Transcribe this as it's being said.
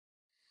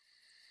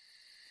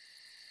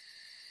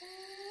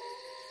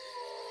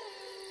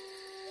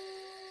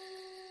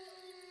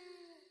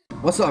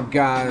What's up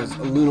guys,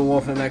 Luna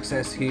Wolf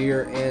MXS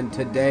here, and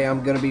today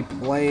I'm going to be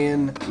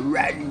playing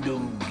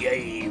Random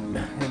Game.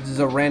 This is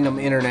a random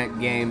internet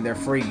game. They're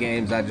free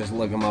games, I just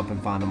look them up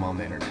and find them on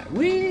the internet.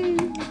 Whee!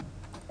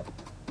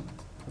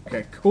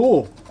 Okay,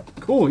 cool.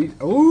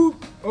 Ooh,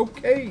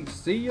 okay,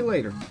 see you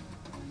later.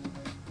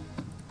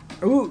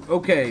 Ooh,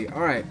 okay,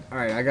 alright,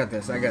 I got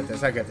this.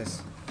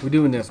 We're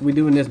doing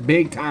this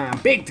big time,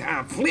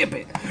 flip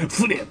it,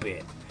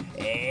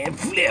 and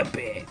flip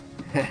it.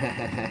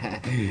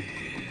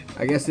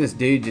 I guess this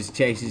dude just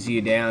chases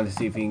you down to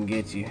see if he can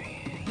get you.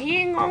 He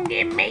ain't gonna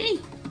get me.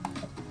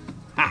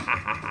 Ha ha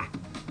ha ha.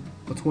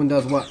 Which one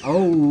does what?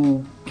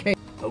 Okay.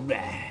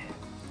 Alright.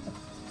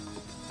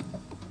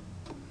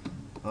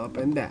 Up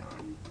and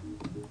down.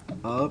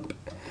 Up,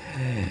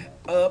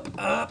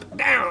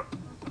 down.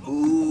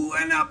 Ooh,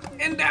 and up,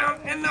 and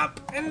down, and up,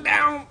 and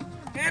down,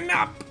 and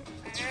up.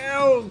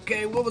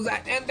 Okay, what was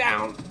that? And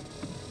down.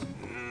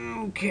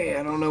 Okay,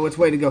 I don't know which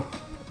way to go.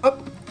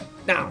 Up,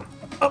 down,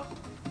 up,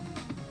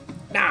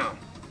 down,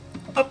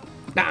 up,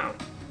 down.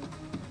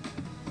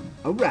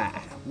 Alright.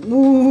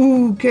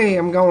 Okay,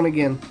 I'm going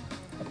again.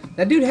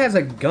 That dude has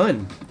a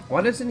gun.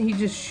 Why doesn't he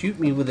just shoot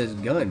me with his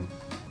gun?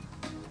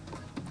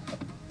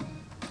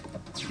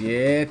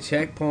 Yeah,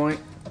 checkpoint.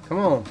 Come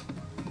on.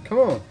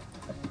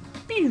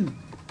 Pew,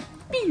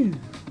 pew,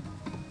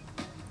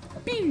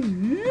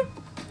 pew,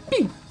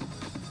 pew.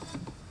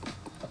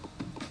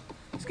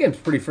 This game's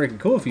pretty freaking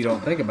cool if you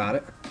don't think about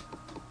it.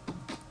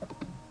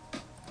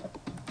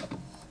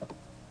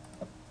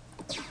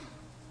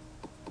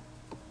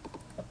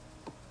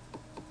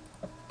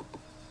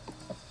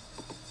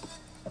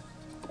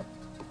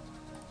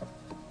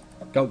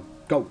 Go.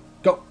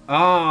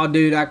 Oh,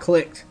 dude, I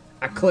clicked.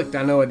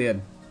 I know I did.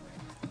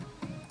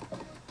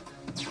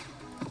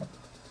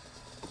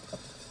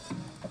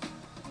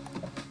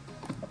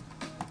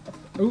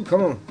 Ooh,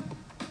 come on.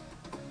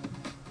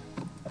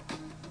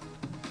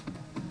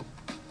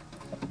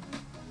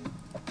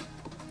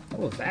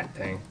 What was that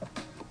thing?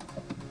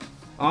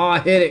 Oh, I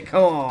hit it.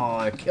 Come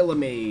on. Killing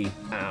me.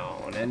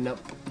 Down and up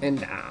and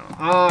down.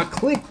 Oh, I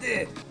clicked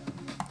it.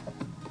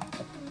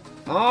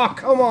 Oh,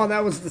 come on.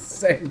 That was the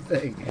same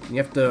thing. You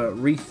have to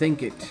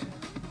rethink it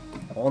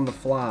on the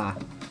fly.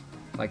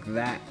 Like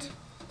that.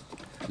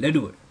 Let's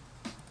do it.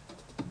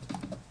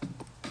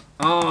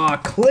 Oh, I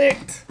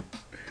clicked.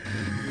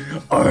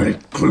 I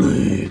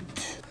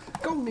clicked.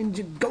 Go,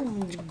 ninja,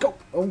 go.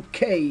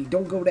 Okay,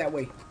 don't go that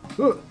way.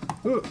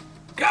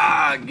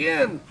 God,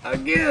 again.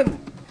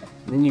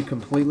 Then you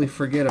completely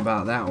forget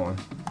about that one.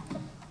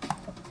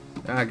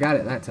 I got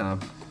it that time.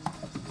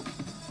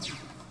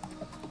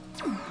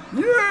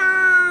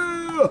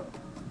 Yeah!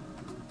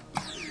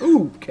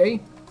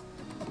 Okay.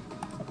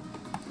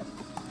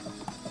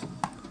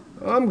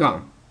 I'm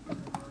gone.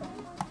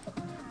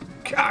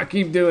 God, I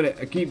keep doing it.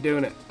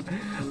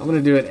 I'm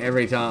gonna do it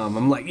every time.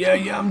 I'm like,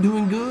 yeah, I'm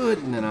doing good,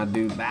 and then I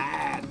do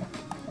bad.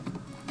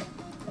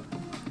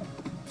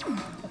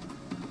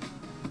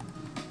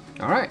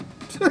 Alright.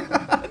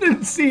 I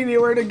didn't see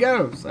anywhere to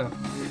go, so.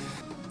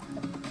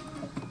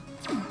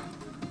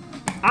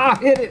 I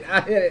hit it.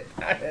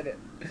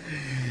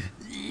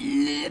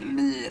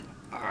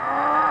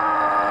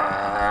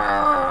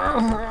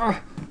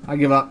 I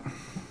give up.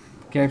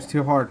 Game's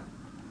too hard.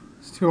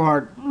 It's too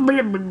hard.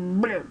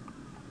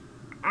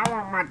 I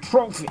want my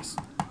trophies.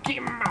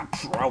 Give me my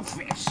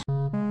trophies.